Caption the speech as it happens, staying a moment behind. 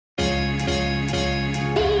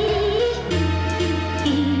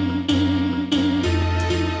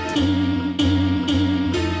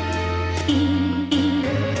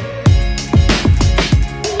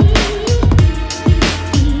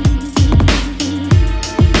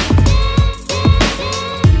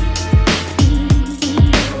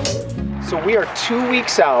we are 2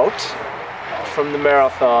 weeks out from the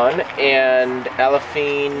marathon, and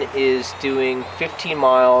Aliphine is doing 15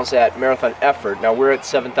 miles at marathon effort. Now we're at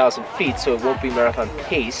 7,000 feet, so it won't be marathon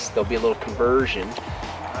pace. There'll be a little conversion.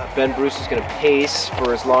 Ben Bruce is going to pace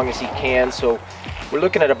for as long as he can, so we're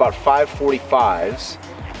looking at about 5:45s.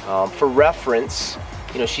 For reference,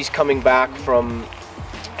 you know, she's coming back from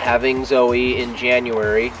having Zoe in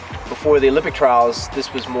January. Before the Olympic trials,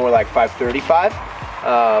 this was more like 5:35,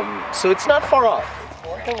 so it's not far off.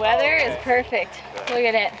 The weather is perfect. Look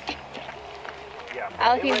at it.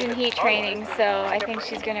 Aliphine's in heat training, so I think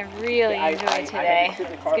she's going to really enjoy today.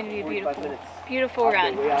 It's going to be a beautiful, beautiful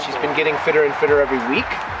run. She's been getting fitter and fitter every week,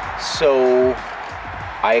 so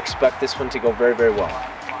I expect this one to go very, very well.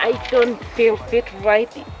 I don't feel fit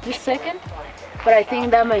right this second, but I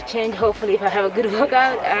think that might change hopefully if I have a good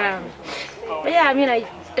workout. But yeah, I mean, I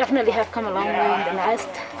definitely have come a long way in the last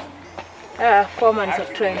 4 months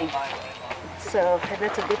of training. So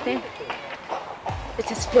that's a good thing. It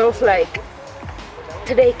just feels like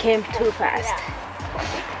today came too fast.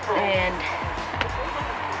 And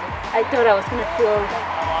I thought I was going to feel like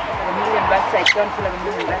 $1,000,000. I don't feel like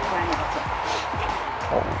 $1,000,000 right now.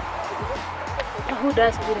 So. Who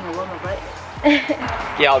does putting a warm-up, right?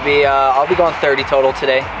 Yeah, I'll be going 30 total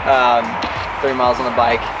today. 30 miles on the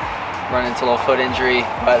bike. Running into a little foot injury,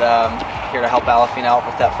 but here to help Aliphine out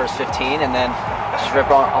with that first 15, and then just rip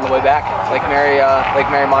on the way back. Lake Mary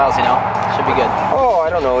miles, you know, should be good. Oh, I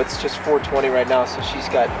don't know. It's just 4:20 right now, so she's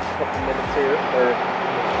got a couple minutes here, or a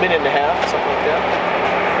minute and a half, something like that.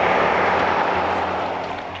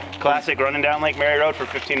 Classic running down Lake Mary Road for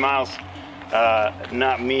 15 miles.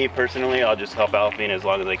 Not me personally. I'll just help Aliphine as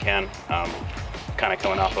long as I can. Kind of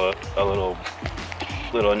coming off a little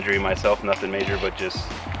injury myself, nothing major, but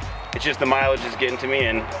it's just the mileage is getting to me,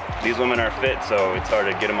 and these women are fit, so it's hard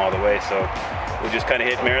to get them all the way. So we'll just kind of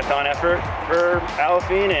hit marathon effort for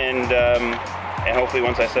Aliphine, and hopefully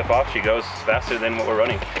once I step off, she goes faster than what we're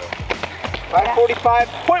running. So.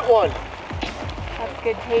 5:45.1. That's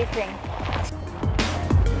good pacing.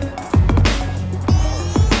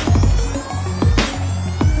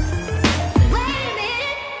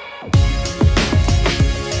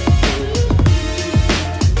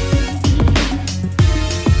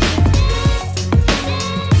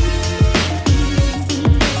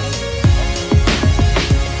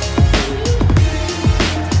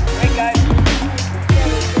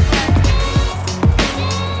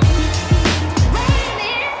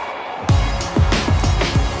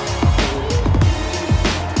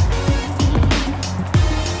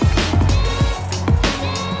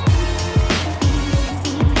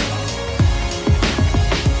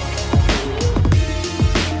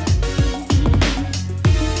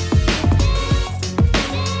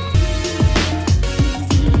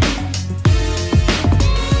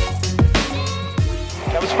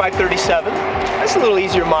 That was 5:37. That's a little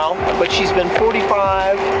easier mile, but she's been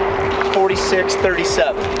 45, 46,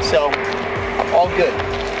 37, so all good.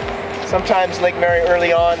 Sometimes Lake Mary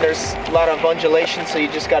early on, there's a lot of undulation, so you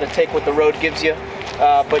just got to take what the road gives you.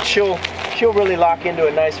 But she'll really lock into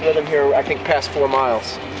a nice rhythm here, I think, past 4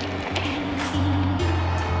 miles.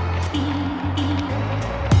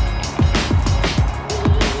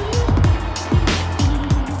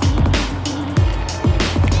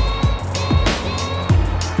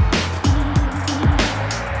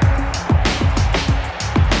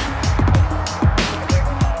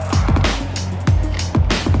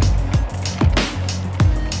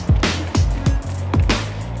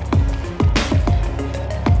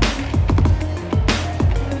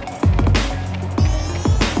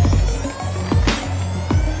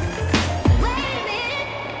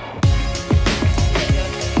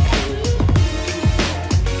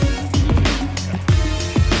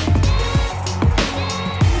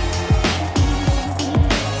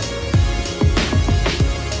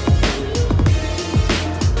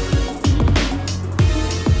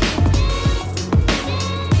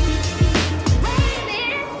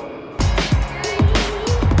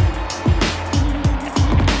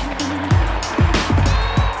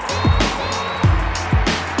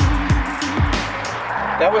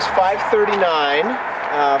 That was 5:39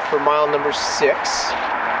 for mile number 6.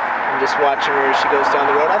 I'm just watching her as she goes down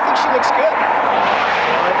the road. I think she looks good.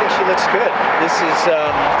 I think she looks good. This is,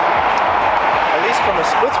 at least from a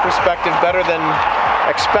splits perspective, better than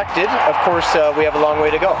expected. Of course, we have a long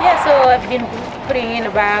way to go. Yeah, so I've been putting in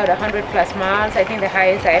about 100 plus miles. I think the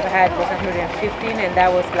highest I ever had was 115, and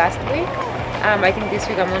that was last week. I think this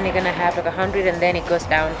week I'm only going to have like 100, and then it goes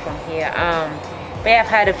down from here. But I've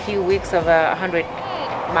had a few weeks of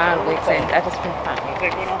 100-mile weeks, and that has been fun.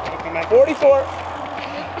 44.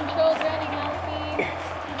 Controlled running, Aliphine.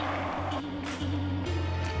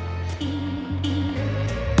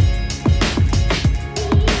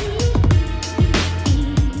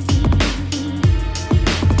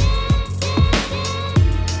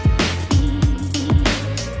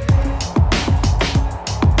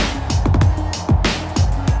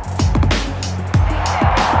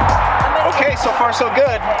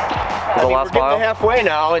 we're getting to halfway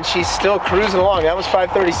now, and she's still cruising along. That was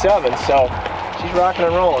 5:37, so she's rocking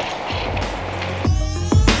and rolling.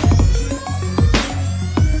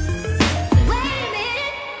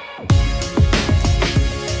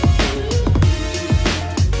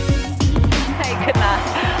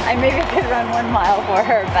 I maybe could run 1 mile for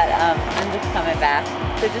her, but I'm just coming back.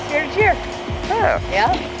 So just here to cheer.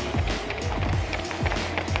 Yeah.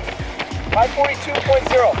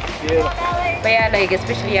 5:42.0. Beautiful. But yeah, like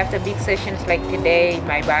especially after big sessions like today,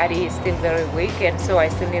 my body is still very weak, and so I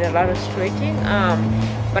still need a lot of stretching.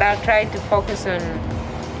 But I'll try to focus on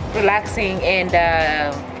relaxing and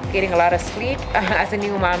getting a lot of sleep. As a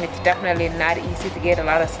new mom, it's definitely not easy to get a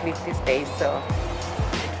lot of sleep these days. So.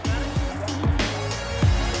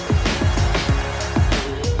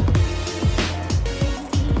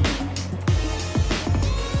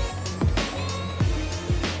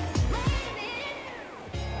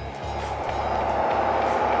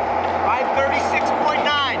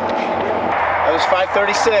 That was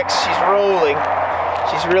 5:36. She's rolling.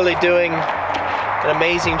 She's really doing an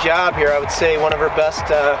amazing job here. I would say one of her best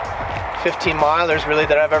 15 milers really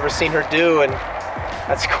that I've ever seen her do, and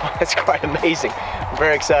that's quite amazing. I'm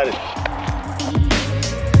very excited.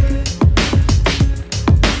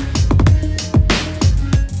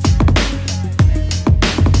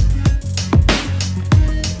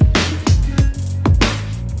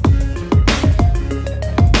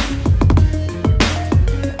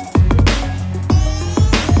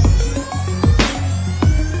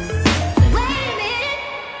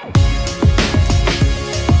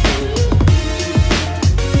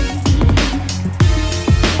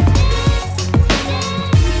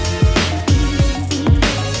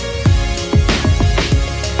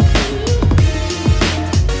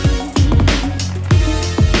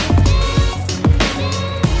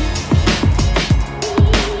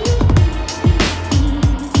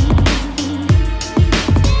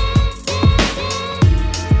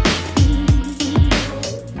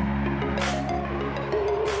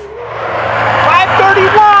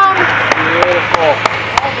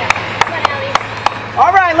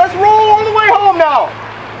 All right, let's roll all the way home now.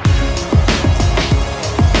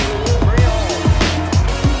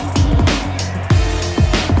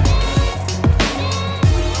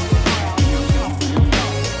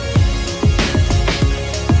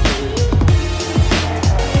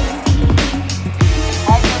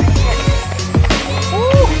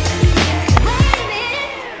 Woo.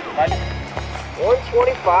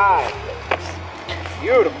 125.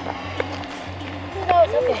 Beautiful. No,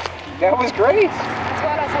 it's okay. That was great. As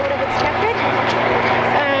well as I would have expected.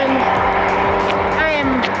 I am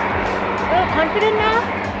a little confident now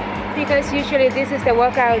because usually this is the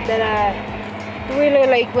workout that really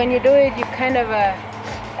like when you do it, you kind of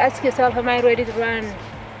ask yourself, am I ready to run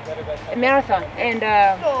a marathon? And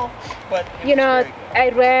you know, I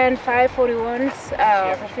ran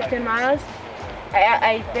 5:41s for 15 miles.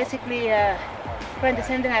 I basically ran the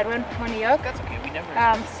same thing I ran 20 yoke. That's okay. We never.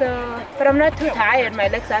 But I'm not too tired. My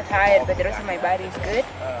legs are tired, but the rest of my body is good.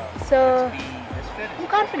 So I'm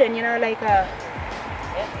confident, you know, like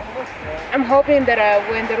I'm hoping that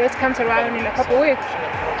when the race comes around in a couple weeks,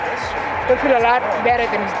 it'll feel a lot better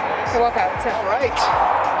than the workout. So. All right.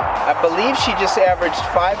 I believe she just averaged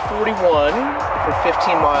 5:41 for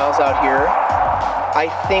 15 miles out here. I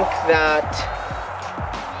think that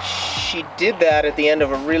she did that at the end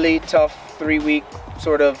of a really tough 3-week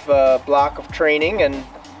sort of block of training, and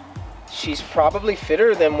she's probably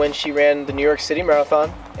fitter than when she ran the New York City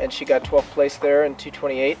Marathon, and she got 12th place there in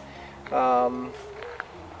 2:28.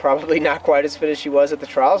 Probably not quite as fit as she was at the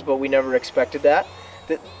trials, but we never expected that.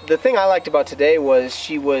 The thing I liked about today was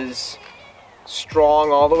she was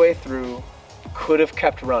strong all the way through, could have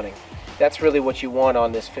kept running. That's really what you want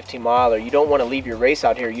on this 15 miler. You don't want to leave your race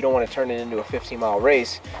out here. You don't want to turn it into a 15-mile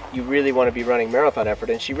race. You really want to be running marathon effort,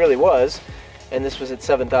 and she really was. And this was at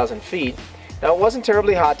 7,000 feet. Now, it wasn't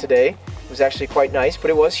terribly hot today. It was actually quite nice,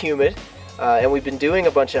 but it was humid. And we've been doing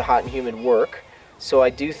a bunch of hot and humid work. So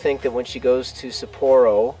I do think that when she goes to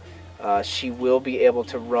Sapporo, she will be able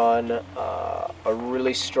to run a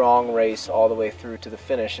really strong race all the way through to the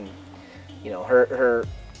finish. And you know, her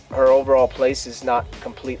overall place is not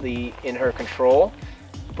completely in her control,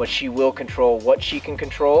 but she will control what she can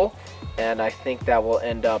control, and I think that will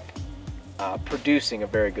end up producing a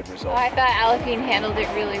very good result. I thought Aliphine handled it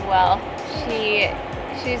really well.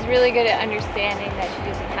 She's really good at understanding that she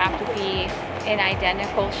doesn't have to be in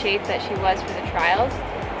identical shape that she was for the trials,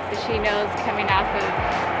 but she knows coming off of,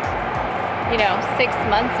 you know, 6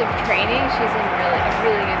 months of training, she's in a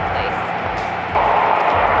really good place.